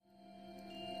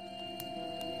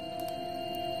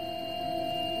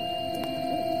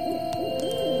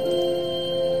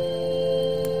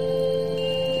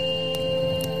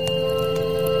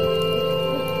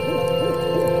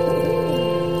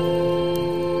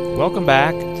Welcome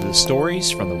back to the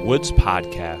Stories from the Woods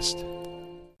podcast.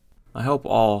 I hope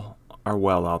all are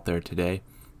well out there today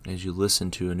as you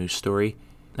listen to a new story.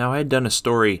 Now, I had done a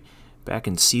story back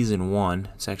in Season 1.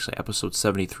 It's actually episode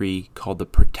 73 called The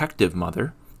Protective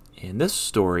Mother. And this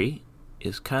story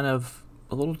is kind of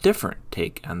a little different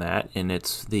take on that, and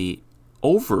it's the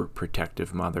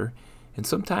overprotective mother. And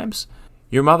sometimes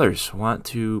your mothers want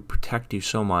to protect you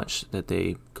so much that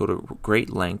they go to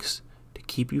great lengths to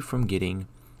keep you from getting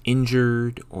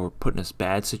injured or put in a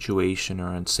bad situation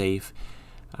or unsafe.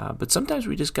 But sometimes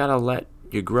we just got to let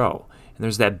you grow. And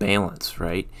there's that balance,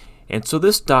 right? And so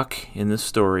this duck in this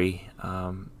story,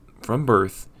 from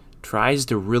birth, tries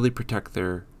to really protect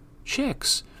their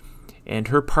chicks. And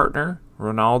her partner,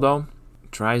 Ronaldo,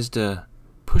 tries to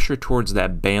push her towards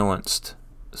that balanced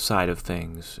side of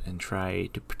things and try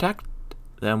to protect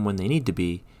them when they need to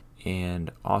be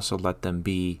and also let them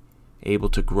be able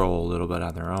to grow a little bit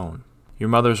on their own. Your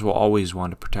mothers will always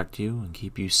want to protect you and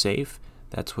keep you safe.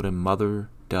 That's what a mother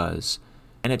does.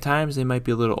 And at times they might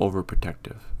be a little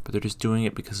overprotective, but they're just doing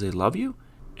it because they love you,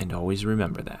 and always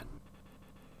remember that.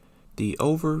 The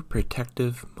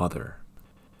overprotective mother.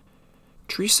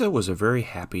 Teresa was a very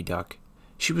happy duck.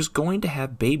 She was going to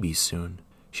have babies soon.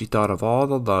 She thought of all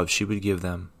the love she would give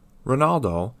them.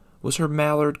 Ronaldo was her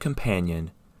mallard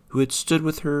companion who had stood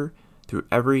with her through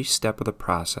every step of the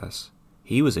process.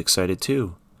 He was excited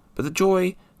too. But the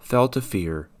joy fell to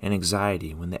fear and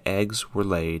anxiety when the eggs were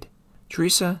laid.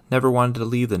 Teresa never wanted to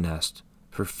leave the nest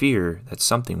for fear that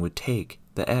something would take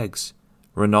the eggs.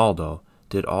 Ronaldo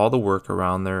did all the work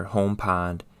around their home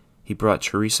pond. He brought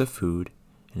Teresa food,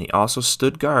 and he also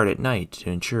stood guard at night to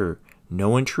ensure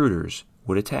no intruders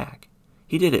would attack.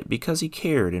 He did it because he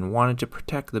cared and wanted to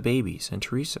protect the babies and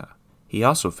Teresa. He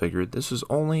also figured this was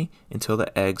only until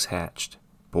the eggs hatched.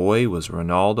 Boy, was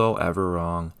Ronaldo ever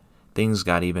wrong. Things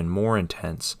got even more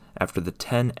intense after the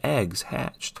 10 eggs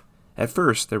hatched. At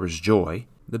first, there was joy.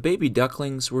 The baby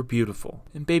ducklings were beautiful,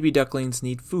 and baby ducklings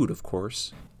need food, of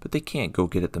course, but they can't go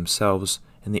get it themselves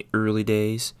in the early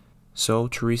days. So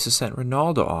Teresa sent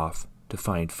Ronaldo off to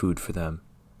find food for them,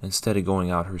 instead of going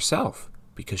out herself,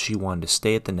 because she wanted to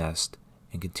stay at the nest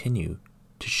and continue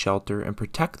to shelter and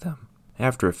protect them.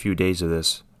 After a few days of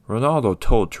this, Ronaldo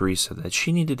told Teresa that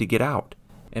she needed to get out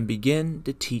and begin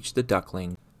to teach the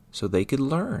ducklings so they could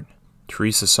learn.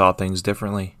 Teresa saw things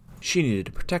differently. She needed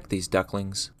to protect these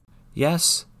ducklings.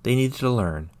 Yes, they needed to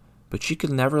learn, but she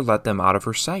could never let them out of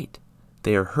her sight.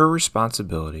 They are her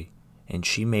responsibility, and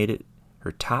she made it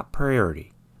her top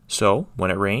priority. So, when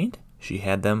it rained, she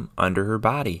had them under her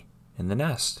body in the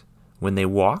nest. When they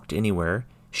walked anywhere,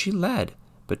 she led,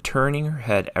 but turning her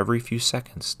head every few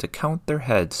seconds to count their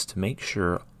heads to make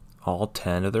sure all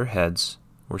 10 of their heads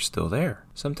were still there.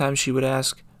 Sometimes she would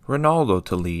ask Ronaldo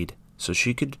to lead so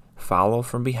she could follow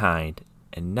from behind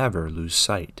and never lose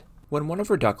sight. When one of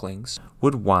her ducklings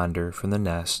would wander from the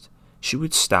nest, she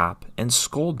would stop and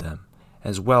scold them,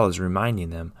 as well as reminding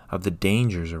them of the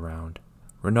dangers around.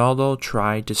 Ronaldo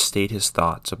tried to state his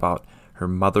thoughts about her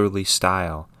motherly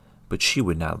style, but she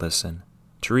would not listen.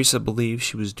 Teresa believed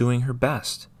she was doing her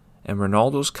best, and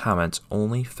Ronaldo's comments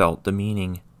only felt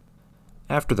demeaning.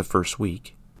 After the first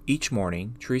week, each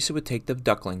morning, Teresa would take the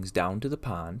ducklings down to the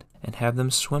pond and have them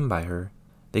swim by her.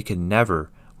 They could never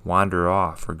wander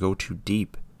off or go too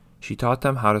deep. She taught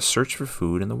them how to search for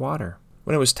food in the water.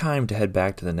 When it was time to head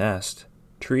back to the nest,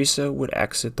 Teresa would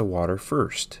exit the water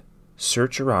first,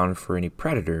 search around for any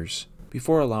predators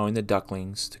before allowing the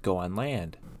ducklings to go on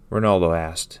land. Ronaldo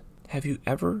asked, "Have you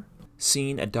ever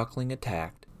seen a duckling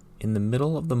attacked in the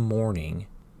middle of the morning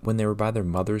when they were by their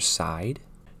mother's side?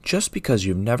 Just because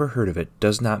you've never heard of it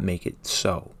does not make it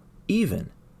so. Even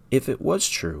if it was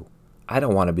true, I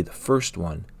don't want to be the first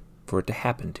one for it to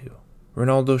happen to."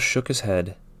 Ronaldo shook his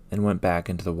head and went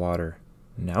back into the water.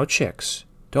 "Now, chicks,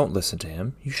 don't listen to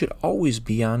him. You should always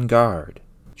be on guard."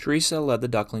 Teresa led the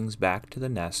ducklings back to the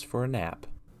nest for a nap.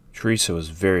 Teresa was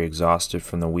very exhausted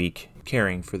from the week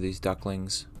caring for these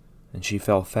ducklings, and she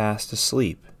fell fast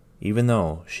asleep, even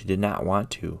though she did not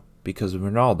want to, because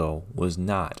Ronaldo was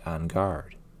not on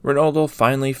guard. Ronaldo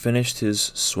finally finished his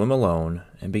swim alone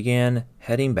and began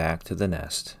heading back to the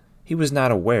nest. He was not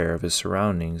aware of his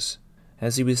surroundings,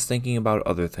 as he was thinking about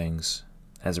other things.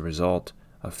 As a result,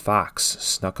 a fox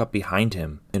snuck up behind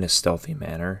him in a stealthy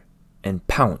manner and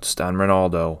pounced on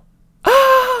Ronaldo.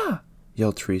 "Ah!"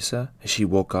 yelled Teresa as she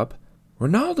woke up.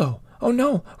 "Ronaldo! Oh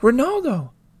no, Ronaldo!"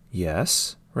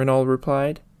 "Yes," Ronaldo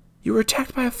replied. "You were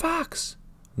attacked by a fox."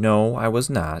 "No, I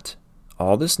was not.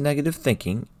 All this negative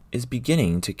thinking is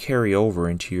beginning to carry over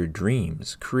into your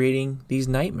dreams, creating these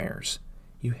nightmares.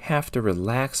 You have to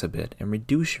relax a bit and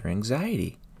reduce your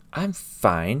anxiety. I'm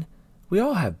fine. We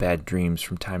all have bad dreams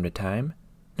from time to time.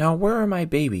 Now, where are my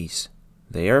babies?"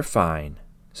 "They are fine,"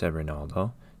 said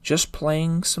Rinaldo. "Just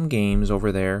playing some games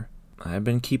over there. I've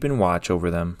been keeping watch over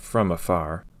them from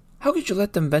afar." "How could you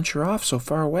let them venture off so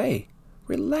far away?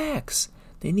 Relax.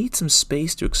 They need some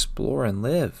space to explore and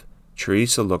live."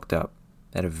 Teresa looked up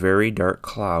at a very dark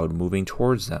cloud moving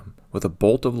towards them with a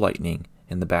bolt of lightning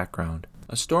in the background.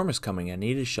 "A storm is coming. I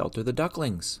need to shelter the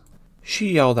ducklings."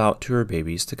 She yelled out to her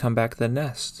babies to come back to the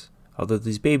nest, although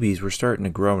these babies were starting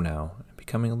to grow now and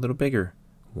becoming a little bigger.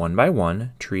 One by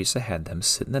one, Teresa had them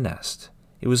sit in the nest.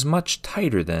 It was much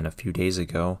tighter than a few days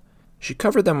ago. She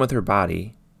covered them with her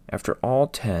body after all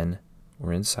 10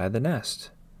 were inside the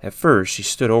nest. At first, she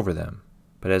stood over them,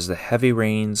 but as the heavy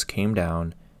rains came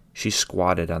down, she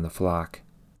squatted on the flock.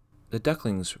 The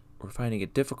ducklings were finding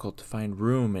it difficult to find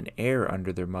room and air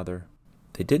under their mother.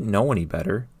 They didn't know any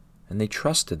better, and they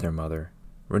trusted their mother.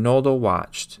 Rinaldo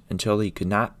watched until he could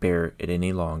not bear it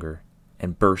any longer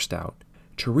and burst out,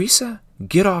 "Teresa,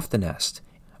 get off the nest.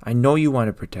 I know you want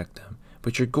to protect them,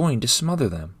 but you're going to smother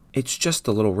them. It's just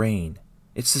a little rain.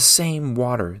 It's the same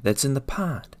water that's in the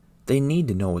pond. They need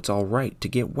to know it's all right to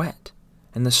get wet,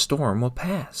 and the storm will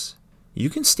pass. You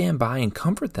can stand by and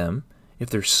comfort them if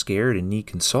they're scared and need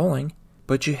consoling,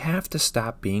 but you have to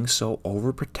stop being so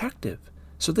overprotective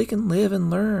so they can live and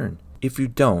learn. If you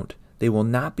don't, they will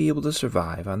not be able to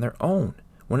survive on their own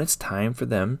when it's time for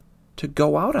them to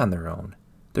go out on their own.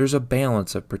 There's a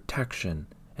balance of protection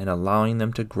and allowing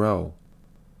them to grow."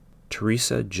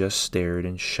 Teresa just stared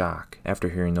in shock after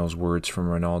hearing those words from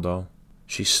Rinaldo.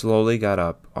 She slowly got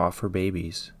up off her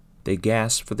babies. They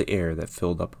gasped for the air that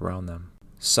filled up around them.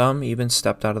 Some even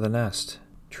stepped out of the nest.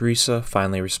 Teresa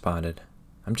finally responded,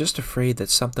 "I'm just afraid that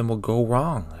something will go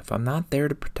wrong if I'm not there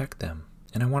to protect them,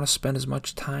 and I want to spend as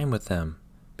much time with them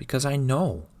because I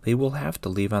know they will have to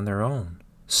leave on their own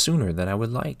sooner than I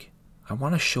would like. I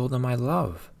want to show them my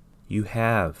love." "You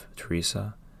have,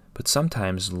 Teresa, but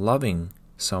sometimes loving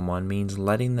someone means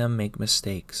letting them make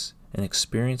mistakes and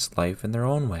experience life in their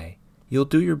own way. You'll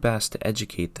do your best to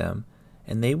educate them,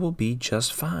 and they will be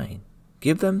just fine.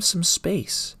 Give them some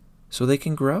space so they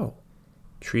can grow."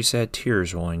 Teresa had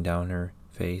tears rolling down her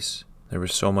face. There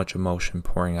was so much emotion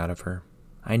pouring out of her.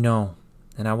 "I know,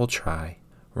 and I will try."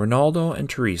 Rinaldo and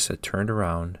Teresa turned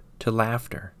around to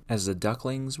laughter as the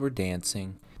ducklings were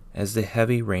dancing, as the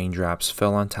heavy raindrops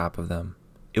fell on top of them.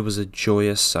 It was a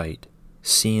joyous sight,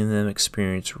 seeing them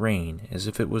experience rain as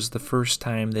if it was the first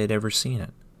time they had ever seen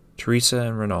it. Teresa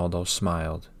and Rinaldo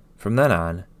smiled. From then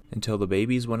on, until the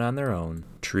babies went on their own,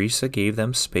 Teresa gave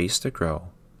them space to grow,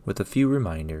 with a few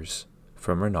reminders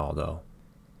from Rinaldo.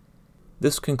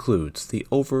 This concludes The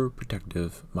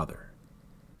Overprotective Mother.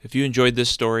 If you enjoyed this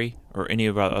story or any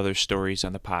of our other stories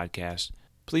on the podcast,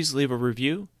 please leave a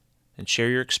review and share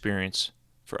your experience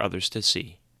for others to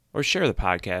see. Or share the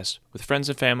podcast with friends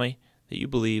and family that you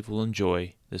believe will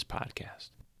enjoy this podcast.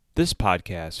 This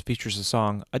podcast features the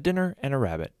song "A Dinner and a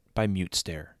Rabbit" by Mute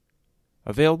Stare,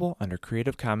 available under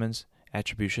Creative Commons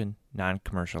Attribution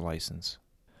Non-Commercial License.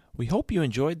 We hope you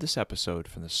enjoyed this episode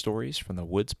from the Stories from the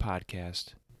Woods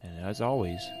podcast, and as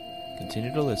always,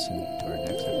 continue to listen to our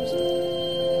next episode.